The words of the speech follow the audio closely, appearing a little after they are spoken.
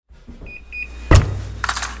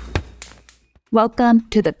Welcome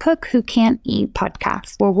to the Cook Who Can't Eat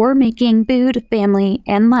podcast, where we're making food, family,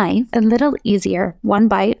 and life a little easier, one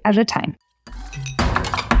bite at a time.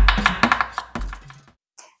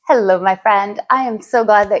 Hello, my friend. I am so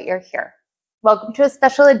glad that you're here. Welcome to a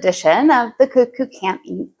special edition of the Cook Who Can't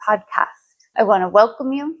Eat podcast. I want to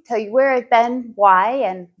welcome you, tell you where I've been, why,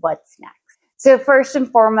 and what's next. So first and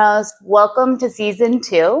foremost, welcome to season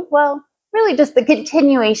 2. Well, really just the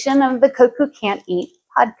continuation of the Cook Who Can't Eat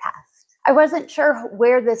podcast. I wasn't sure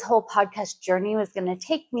where this whole podcast journey was going to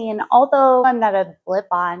take me, and although I'm not a blip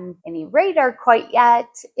on any radar quite yet,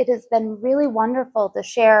 it has been really wonderful to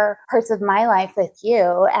share parts of my life with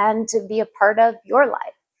you and to be a part of your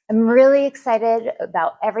life. I'm really excited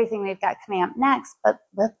about everything we've got coming up next, but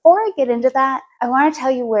before I get into that, I want to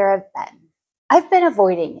tell you where I've been. I've been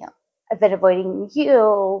avoiding you. I've been avoiding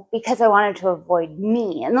you because I wanted to avoid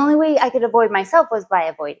me, and the only way I could avoid myself was by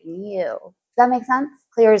avoiding you. Does that make sense?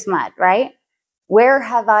 Clear as mud, right? Where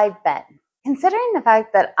have I been? Considering the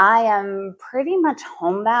fact that I am pretty much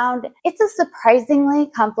homebound, it's a surprisingly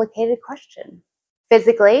complicated question.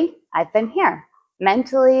 Physically, I've been here.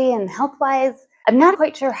 Mentally and health-wise, I'm not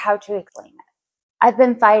quite sure how to explain it. I've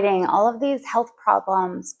been fighting all of these health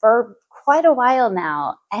problems for quite a while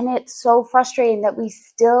now, and it's so frustrating that we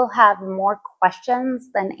still have more questions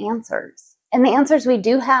than answers. And the answers we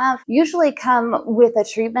do have usually come with a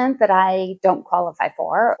treatment that I don't qualify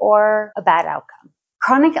for or a bad outcome.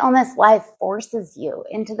 Chronic illness life forces you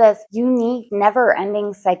into this unique,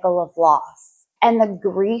 never-ending cycle of loss. And the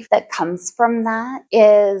grief that comes from that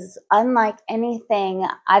is unlike anything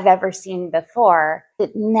I've ever seen before.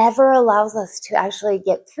 It never allows us to actually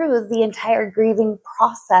get through the entire grieving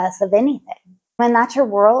process of anything. When that's your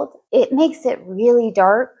world, it makes it really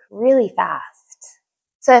dark, really fast.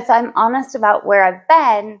 So if I'm honest about where I've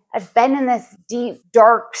been in this deep,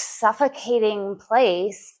 dark, suffocating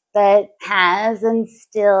place that has and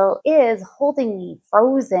still is holding me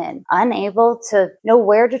frozen, unable to know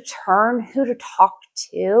where to turn, who to talk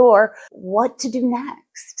to, or what to do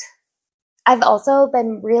next. I've also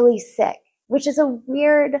been really sick, which is a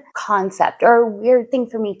weird concept or a weird thing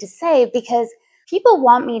for me to say because people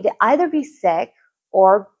want me to either be sick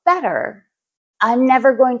or better. I'm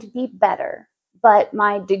never going to be better. But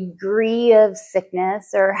my degree of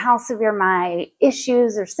sickness or how severe my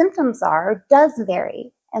issues or symptoms are does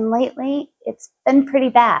vary. And lately, it's been pretty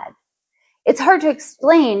bad. It's hard to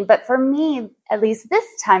explain, but for me, at least this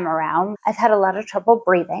time around, I've had a lot of trouble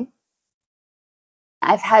breathing.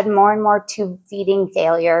 I've had more and more tube feeding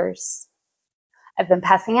failures. I've been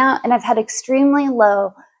passing out, and I've had extremely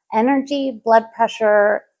low energy, blood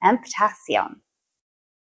pressure, and potassium.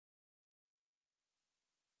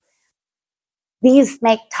 These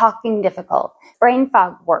make talking difficult, brain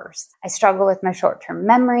fog worse. I struggle with my short-term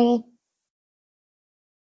memory.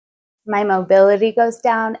 My mobility goes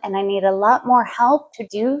down, and I need a lot more help to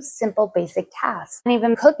do simple, basic tasks. And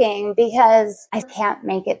even cooking because I can't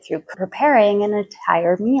make it through preparing an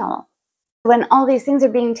entire meal. When all these things are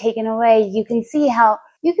being taken away, you can see how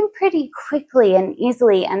you can pretty quickly and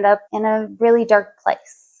easily end up in a really dark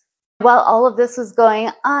place. While all of this was going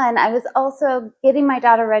on, I was also getting my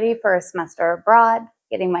daughter ready for a semester abroad,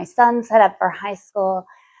 getting my son set up for high school,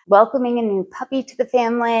 welcoming a new puppy to the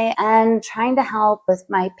family, and trying to help with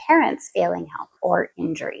my parents' failing health or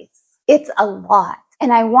injuries. It's a lot,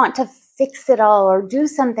 and I want to fix it all or do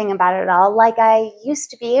something about it all like I used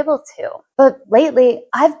to be able to. But lately,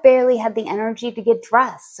 I've barely had the energy to get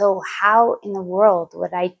dressed, so how in the world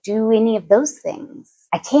would I do any of those things?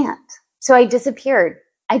 I can't. So I disappeared.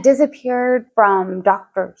 I disappeared from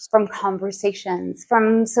doctors, from conversations,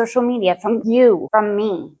 from social media, from you, from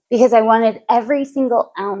me, because I wanted every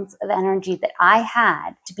single ounce of energy that I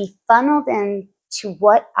had to be funneled into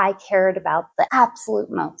what I cared about the absolute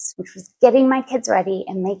most, which was getting my kids ready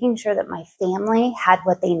and making sure that my family had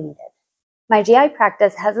what they needed. My GI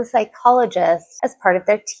practice has a psychologist as part of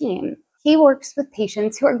their team. He works with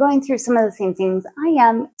patients who are going through some of the same things I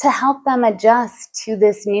am to help them adjust to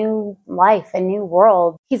this new life, a new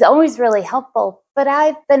world. He's always really helpful, but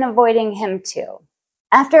I've been avoiding him too.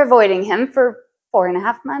 After avoiding him for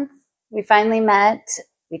 4.5 months, we finally met,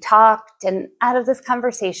 we talked, and out of this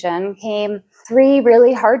conversation came 3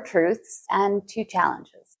 really hard truths and 2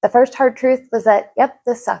 challenges. The first hard truth was that, yep,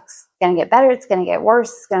 this sucks. It's going to get better. It's going to get worse.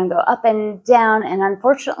 It's going to go up and down. And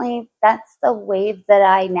unfortunately, that's the wave that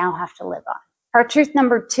I now have to live on. Hard truth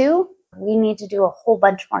number 2, we need to do a whole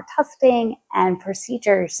bunch more testing and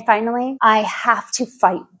procedures. Finally, I have to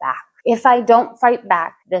fight back. If I don't fight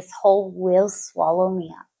back, this hole will swallow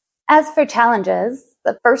me up. As for challenges,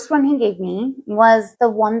 the first one he gave me was the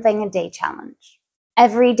 1 thing a day challenge.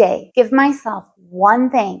 every day. Give myself one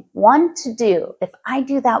thing, one to do. If I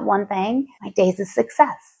do that one thing, my day's a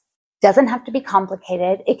success. Doesn't have to be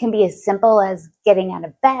complicated. It can be as simple as getting out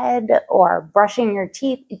of bed or brushing your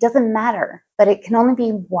teeth. It doesn't matter, but it can only be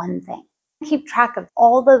one thing. Keep track of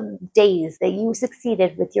all the days that you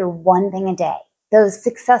succeeded with your one thing a day. Those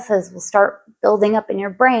successes will start building up in your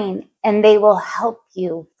brain and they will help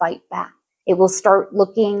you fight back. It will start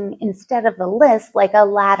looking, instead of a list, like a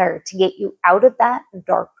ladder to get you out of that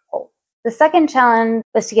dark hole. The second challenge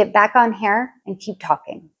was to get back on here and keep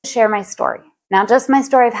talking. Share my story. Not just my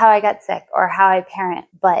story of how I got sick or how I parent,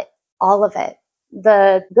 but all of it.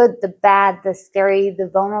 The good, the bad, the scary, the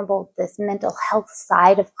vulnerable, this mental health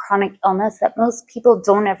side of chronic illness that most people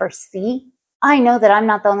don't ever see. I know that I'm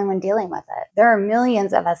not the only one dealing with it. There are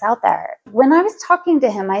millions of us out there. When I was talking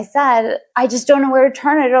to him, I said, I just don't know where to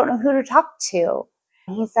turn. I don't know who to talk to.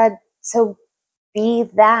 And he said, so be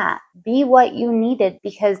that. Be what you needed,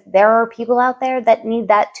 because there are people out there that need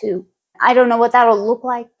that too. I don't know what that'll look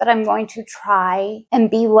like, but I'm going to try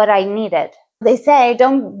and be what I needed. They say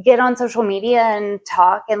don't get on social media and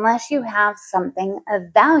talk unless you have something of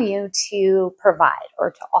value to provide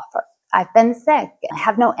or to offer. I've been sick. I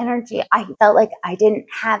have no energy. I felt like I didn't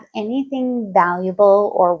have anything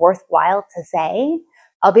valuable or worthwhile to say.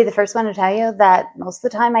 I'll be the first one to tell you that most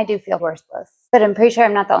of the time I do feel worthless. But I'm pretty sure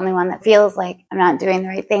I'm not the only one that feels like I'm not doing the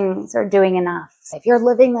right things or doing enough. If you're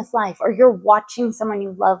living this life or you're watching someone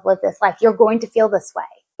you love live this life, you're going to feel this way.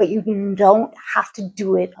 But you don't have to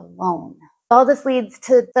do it alone. All this leads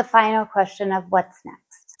to the final question of what's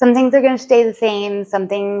next. Some things are going to stay the same. Some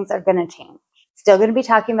things are going to change. Still going to be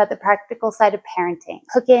talking about the practical side of parenting,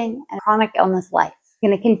 cooking, and chronic illness life.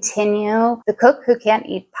 Going to continue the Cook Who Can't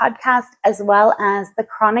Eat podcast, as well as the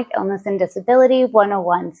Chronic Illness and Disability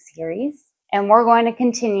 101 series. And we're going to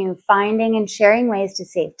continue finding and sharing ways to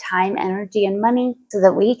save time, energy, and money so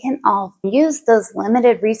that we can all use those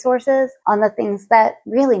limited resources on the things that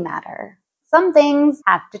really matter. Some things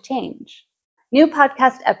have to change. New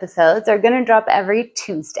podcast episodes are going to drop every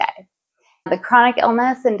Tuesday. The Chronic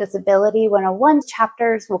Illness and Disability 101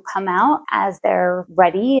 chapters will come out as they're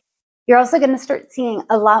ready. You're also going to start seeing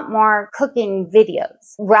a lot more cooking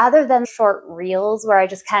videos. Rather than short reels where I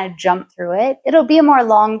just kind of jump through it, it'll be a more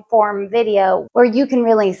long form video where you can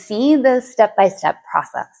really see the step-by-step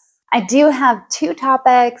process. I do have 2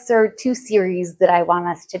 topics or 2 series that I want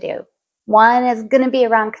us to do. One is going to be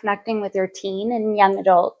around connecting with your teen and young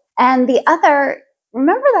adult. And the other,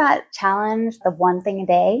 remember that challenge, the one thing a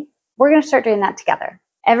day? We're going to start doing that together.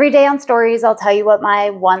 Every day on stories, I'll tell you what my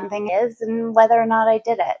one thing is and whether or not I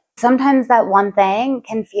did it. Sometimes that one thing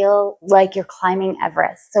can feel like you're climbing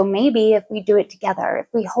Everest. So maybe if we do it together, if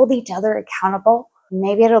we hold each other accountable,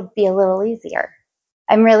 maybe it'll be a little easier.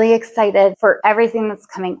 I'm really excited for everything that's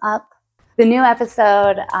coming up. The new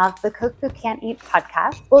episode of the Cook Who Can't Eat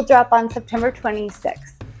podcast will drop on September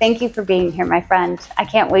 26th. Thank you for being here, my friend. I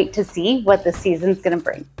can't wait to see what the season's going to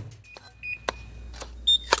bring.